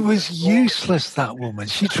 She was useless, that woman.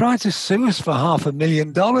 She tried to sue us for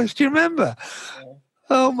 $500,000. Do you remember? Yeah.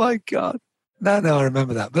 Oh my God. No, I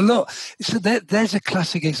remember that. But look, so there's a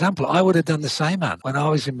classic example. I would have done the same, man. When I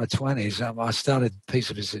was in my 20s, I started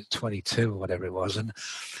Peace of Us at 22 or whatever it was, and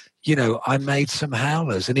I made some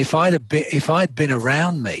howlers. And if I'd been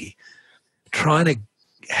around me, trying to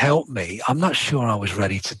help me, I'm not sure I was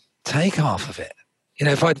ready to take half of it.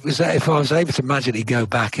 If I was able to magically go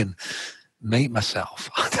back and meet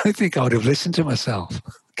myself, I don't think I would have listened to myself,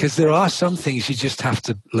 because there are some things you just have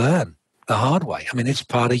to learn the hard way. I mean, it's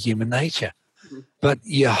part of human nature. But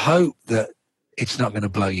you hope that it's not going to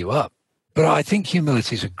blow you up. But I think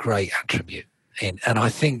humility is a great attribute. And I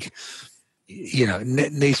think,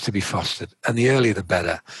 it needs to be fostered. And the earlier, the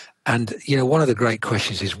better. And, one of the great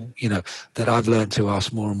questions is, that I've learned to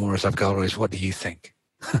ask more and more as I've gone on is, what do you think?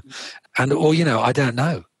 Or, I don't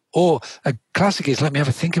know. Or a classic is, let me have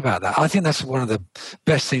a think about that. I think that's one of the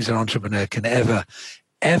best things an entrepreneur can ever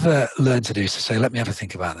learn to do, is to say, let me have a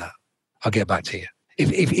think about that. I'll get back to you.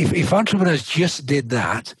 If entrepreneurs just did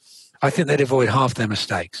that, I think they'd avoid half their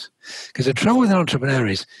mistakes. Because the trouble with an entrepreneur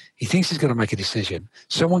is he thinks he's going to make a decision.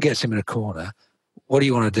 Someone gets him in a corner. What do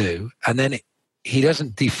you want to do? And then he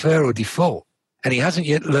doesn't defer or default. And he hasn't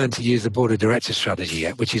yet learned to use the board of directors strategy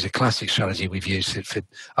yet, which is a classic strategy I've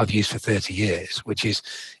used for 30 years, which is,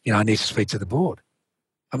 I need to speak to the board.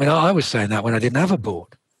 I mean, I was saying that when I didn't have a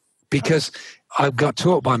board, because I got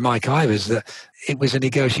taught by Mike Ivers that it was a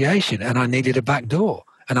negotiation and I needed a back door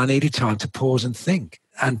and I needed time to pause and think.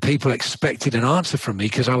 And people expected an answer from me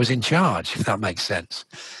because I was in charge, if that makes sense.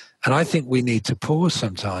 And I think we need to pause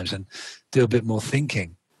sometimes and do a bit more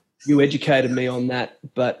thinking. You educated me on that,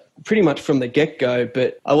 but pretty much from the get-go,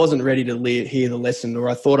 but I wasn't ready to hear the lesson, or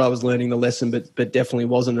I thought I was learning the lesson, but definitely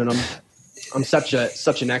wasn't. And I'm such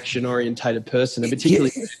an action-orientated person, and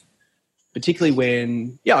particularly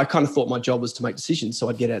when, I kind of thought my job was to make decisions, so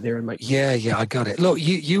I'd get out there and make. Yeah, I got it. Look,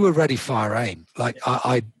 you were ready, fire, aim. Like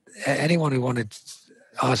anyone who wanted to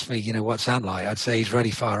ask me, what's Ant like, I'd say he's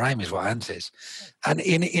ready, fire, aim is what Ant is, and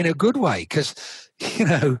in a good way, because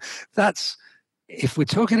that's, if we're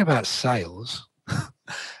talking about sales,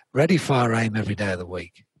 ready, fire, aim every day of the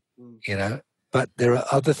week, But there are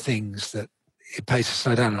other things that it pays to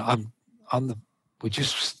slow down. We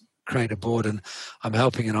just create a board, and I'm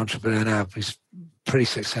helping an entrepreneur now who's a pretty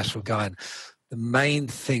successful guy. And the main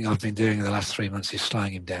thing I've been doing in the last 3 months is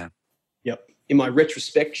slowing him down. Yep. In my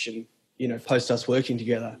retrospection, post us working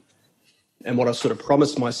together, and what I sort of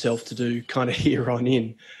promised myself to do kind of here on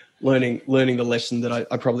in, learning the lesson that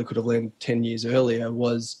I probably could have learned 10 years earlier,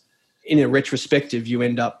 was in a retrospective, you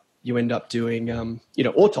end up doing,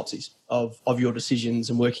 autopsies of your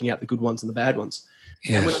decisions and working out the good ones and the bad ones.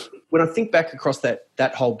 Yes. When I think back across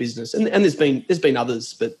that whole business, and there's been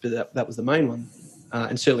others, but that was the main one,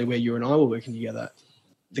 and certainly where you and I were working together,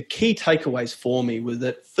 the key takeaways for me were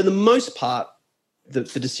that for the most part, the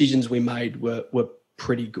decisions we made were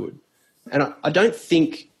pretty good. And I don't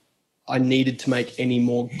think I needed to make any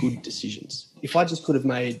more good decisions. If I just could have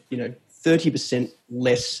made, 30%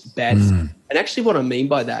 less bad, and actually what I mean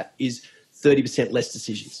by that is 30% less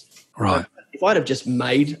decisions. Right. If I'd have just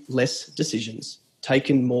made less decisions,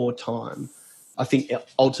 taken more time, I think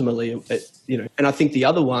ultimately, and I think the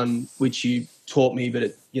other one, which you taught me, but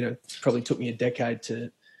it, probably took me a decade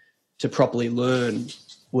to properly learn,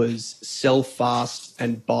 was sell fast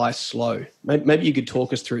and buy slow. Maybe you could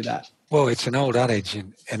talk us through that. Well, it's an old adage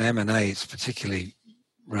in M&A. It's particularly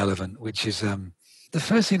relevant, which is the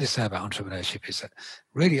first thing to say about entrepreneurship is that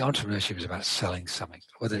really entrepreneurship is about selling something,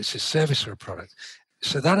 whether it's a service or a product.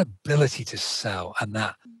 So that ability to sell and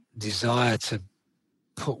that desire to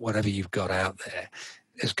put whatever you've got out there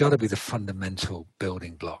has got to be the fundamental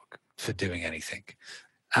building block for doing anything.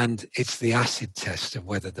 And it's the acid test of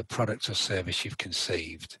whether the product or service you've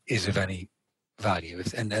conceived is of any value.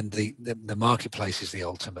 And the marketplace is the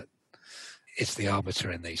ultimate. It's the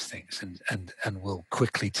arbiter in these things, and will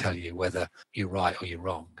quickly tell you whether you're right or you're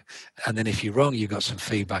wrong. And then if you're wrong, you've got some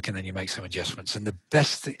feedback, and then you make some adjustments. And the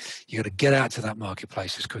best thing, you got to get out to that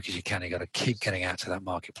marketplace as quick as you can. You got to keep getting out to that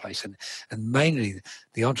marketplace. And mainly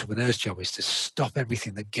the entrepreneur's job is to stop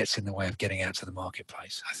everything that gets in the way of getting out to the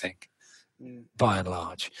marketplace, I think, by and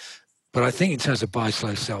large. But I think in terms of buy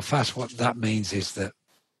slow, sell fast, what that means is that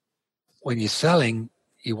when you're selling,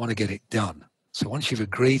 you want to get it done. So once you've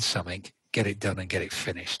agreed something, get it done and get it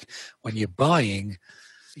finished. When you're buying,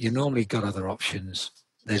 you normally got other options.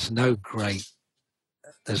 There's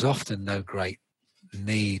often no great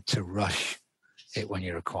need to rush it when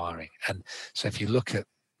you're acquiring. And so if you look at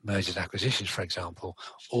mergers and acquisitions, for example,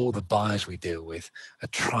 all the buyers we deal with are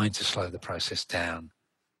trying to slow the process down,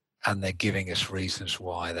 and they're giving us reasons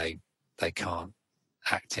why they can't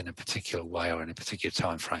act in a particular way or in a particular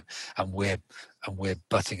time frame, and we're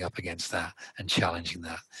butting up against that and challenging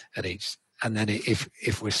that at each. And then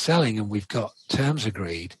if we're selling and we've got terms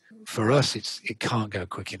agreed, for us it can't go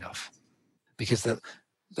quick enough, because the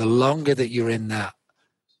longer that you're in that,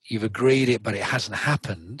 you've agreed it but it hasn't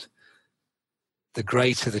happened, the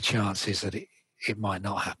greater the chances that it might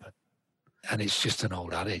not happen. And it's just an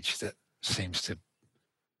old adage that seems to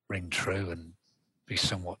ring true and be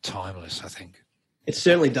somewhat timeless, I think. It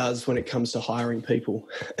certainly does when it comes to hiring people.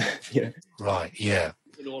 Right, yeah.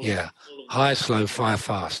 Hire slow, fire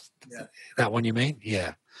fast. Yeah. That one you mean?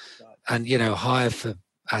 Yeah. Right. And, hire for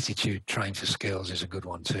attitude, train for skills is a good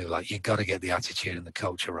one too. Like, you've got to get the attitude and the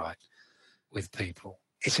culture right with people.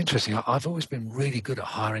 It's interesting. I've always been really good at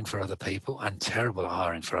hiring for other people and terrible at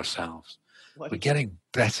hiring for ourselves. We're getting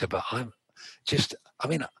better, but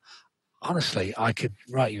honestly, I could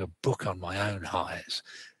write you a book on my own hires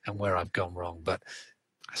and where I've gone wrong, but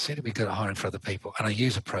I seem to be good at hiring for other people, and I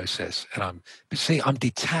use a process, and I'm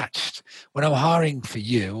detached. When I'm hiring for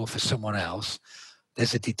you or for someone else,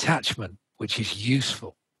 there's a detachment which is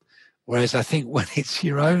useful. Whereas I think when it's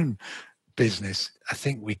your own business, I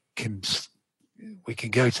think we can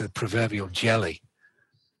go to the proverbial jelly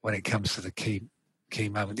when it comes to the key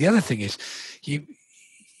moment. The other thing is you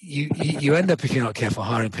end up, if you're not careful,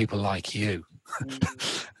 hiring people like you.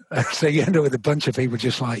 So you end up with a bunch of people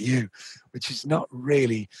just like you, which is not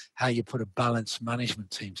really how you put a balanced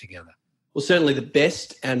management team together. Well, certainly the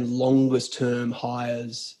best and longest term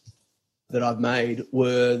hires that I've made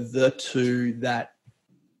were the two that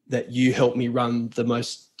you helped me run the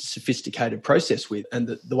most sophisticated process with. And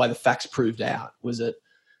the way the facts proved out was that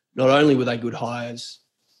not only were they good hires,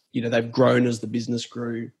 they've grown as the business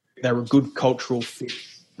grew. They were a good cultural fit,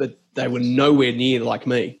 but they were nowhere near like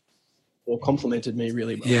me, or complemented me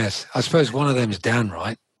really well. Yes. I suppose one of them is Dan,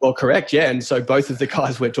 right? Well, correct, yeah. And so both of the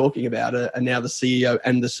guys we're talking about are now the CEO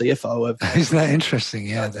and the CFO of... Isn't that interesting?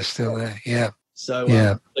 Yeah, they're still there. Yeah. So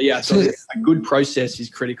a good process is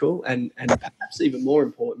critical, and perhaps even more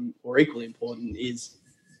important or equally important is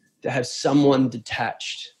to have someone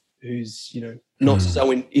detached who's,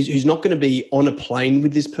 who's not going to be on a plane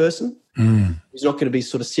with this person. Who's not going to be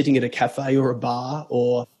sort of sitting at a cafe or a bar,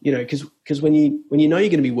 or, because when you know you're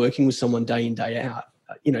going to be working with someone day in, day out,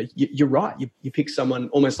 you're right. You pick someone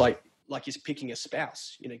almost like you're picking a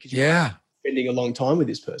spouse, because you're spending a long time with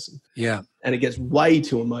this person. Yeah. And it gets way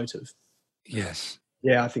too emotive. Yes.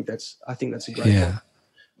 Yeah, I think that's a great point.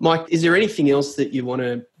 Mike, is there anything else that you want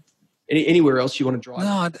to, anywhere else you want to drive?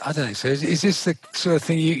 No, I don't think so. Is this the sort of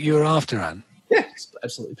thing you're after, Anne? Yeah, it's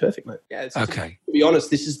absolutely perfect, mate. Yeah. Okay. To be honest,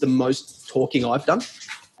 this is the most talking I've done.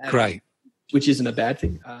 Great. Which isn't a bad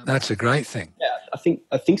thing. That's a great thing. Yeah,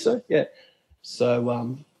 I think so. Yeah.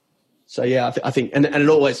 So yeah, I think, and it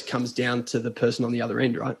always comes down to the person on the other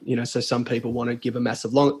end, right? So some people want to give a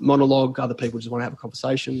massive monologue, other people just want to have a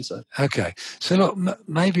conversation. So okay, so look,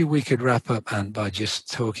 maybe we could wrap up, Anne, by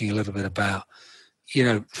just talking a little bit about,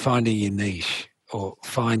 finding your niche, or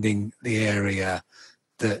finding the area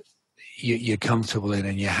that you're comfortable in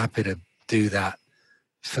and you're happy to do that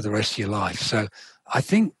for the rest of your life. So I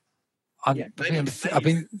think I've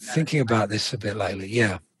been thinking about this a bit lately.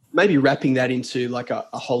 Yeah. Maybe wrapping that into like a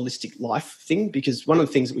holistic life thing, because one of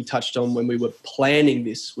the things that we touched on when we were planning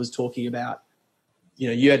this was talking about,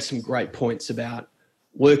 you had some great points about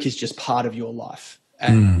work is just part of your life,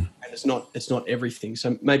 and it's not everything.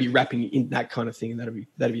 So maybe wrapping in that kind of thing, that'd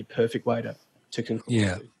be a perfect way to conclude.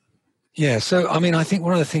 Yeah. Yeah. So, I think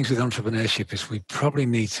one of the things with entrepreneurship is we probably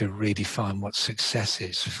need to redefine what success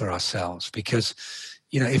is for ourselves, because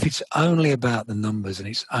if it's only about the numbers and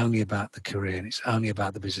it's only about the career and it's only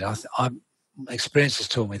about the business, experience has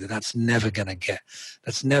taught me that that's never going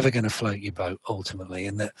to float your boat ultimately.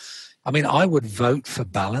 And that, I would vote for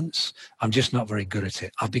balance. I'm just not very good at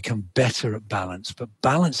it. I've become better at balance, but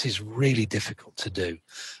balance is really difficult to do.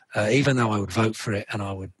 Even though I would vote for it and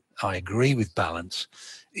I agree with balance,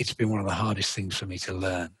 it's been one of the hardest things for me to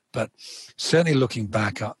learn. But certainly looking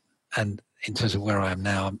back and in terms of where I am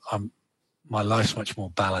now, my life's much more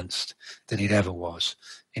balanced than it ever was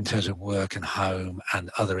in terms of work and home and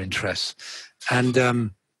other interests. And,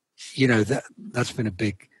 that's been a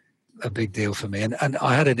big a big deal for me. And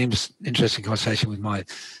I had an interesting conversation with my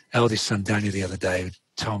eldest son, Daniel, the other day, who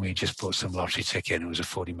told me he just bought some lottery ticket and it was a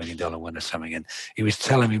 $40 million win or something. And he was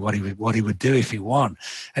telling me what he would do if he won.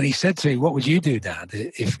 And he said to me, what would you do, Dad,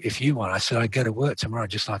 if you won? I said, I'd go to work tomorrow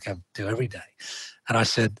just like I do every day. And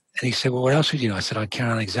he said, well, what else would you do? I said, I'd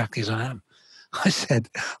carry on exactly as I am. I said,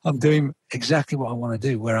 I'm doing exactly what I want to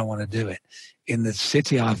do, where I want to do it, in the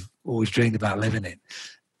city I've always dreamed about living in.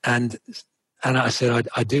 And I said,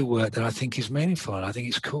 I do work that I think is meaningful and I think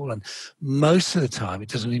it's cool. And most of the time, it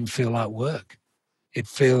doesn't even feel like work.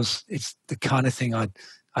 It's the kind of thing I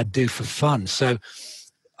do for fun. So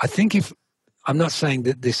I think I'm not saying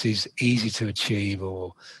that this is easy to achieve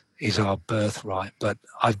or is our birthright, but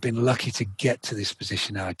I've been lucky to get to this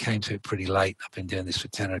position now. I came to it pretty late. I've been doing this for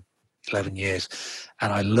 10 or 11 years,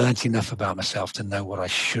 and I learned enough about myself to know what I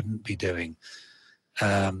shouldn't be doing.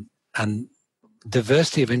 And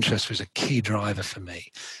diversity of interest was a key driver for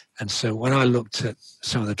me. And so when I looked at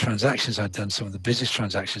some of the transactions I'd done, some of the business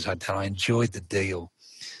transactions I'd done, I enjoyed the deal.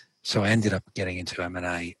 So I ended up getting into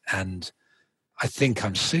M&A, and I think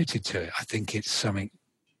I'm suited to it. I think it's something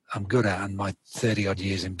I'm good at, and my 30-odd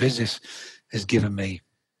years in business has given me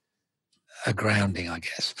a grounding, I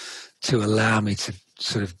guess, to allow me to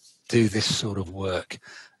sort of do this sort of work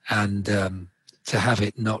and to have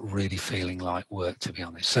it not really feeling like work, to be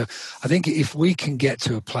honest. So I think if we can get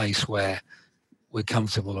to a place where we're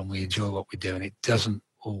comfortable and we enjoy what we do and it doesn't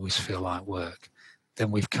always feel like work,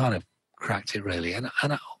 then we've kind of cracked it, really. And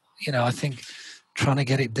I think trying to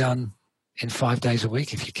get it done in 5 days a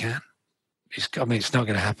week, if you can, it's not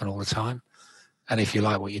going to happen all the time. And if you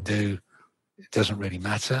like what you do, it doesn't really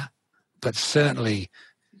matter. But certainly,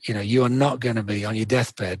 you are not going to be on your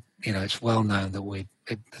deathbed. It's well known that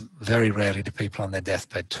very rarely do people on their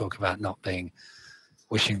deathbed talk about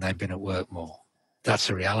wishing they'd been at work more. That's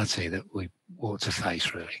a reality that we ought to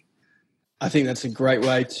face, really. I think that's a great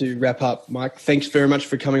way to wrap up, Mike. Thanks very much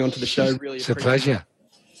for coming onto the show. Really, it's a pleasure.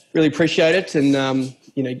 Really appreciate it, and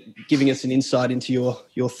giving us an insight into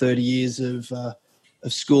your 30 years of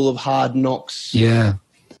School of Hard Knocks. Yeah,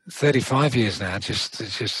 35 years now, just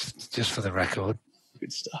for the record.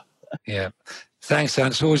 Good stuff. Yeah. Thanks, Dan.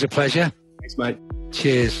 It's always a pleasure. Thanks, mate.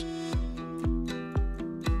 Cheers.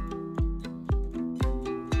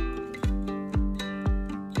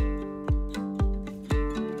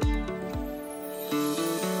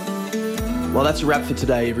 Well, that's a wrap for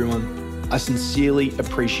today, everyone. I sincerely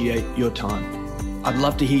appreciate your time. I'd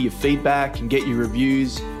love to hear your feedback and get your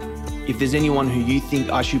reviews. If there's anyone who you think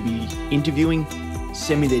I should be interviewing,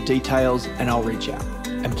 send me their details and I'll reach out.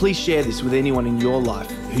 And please share this with anyone in your life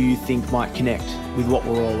who you think might connect with what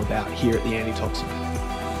we're all about here at The Antitoxin.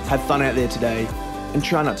 Have fun out there today and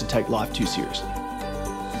try not to take life too seriously.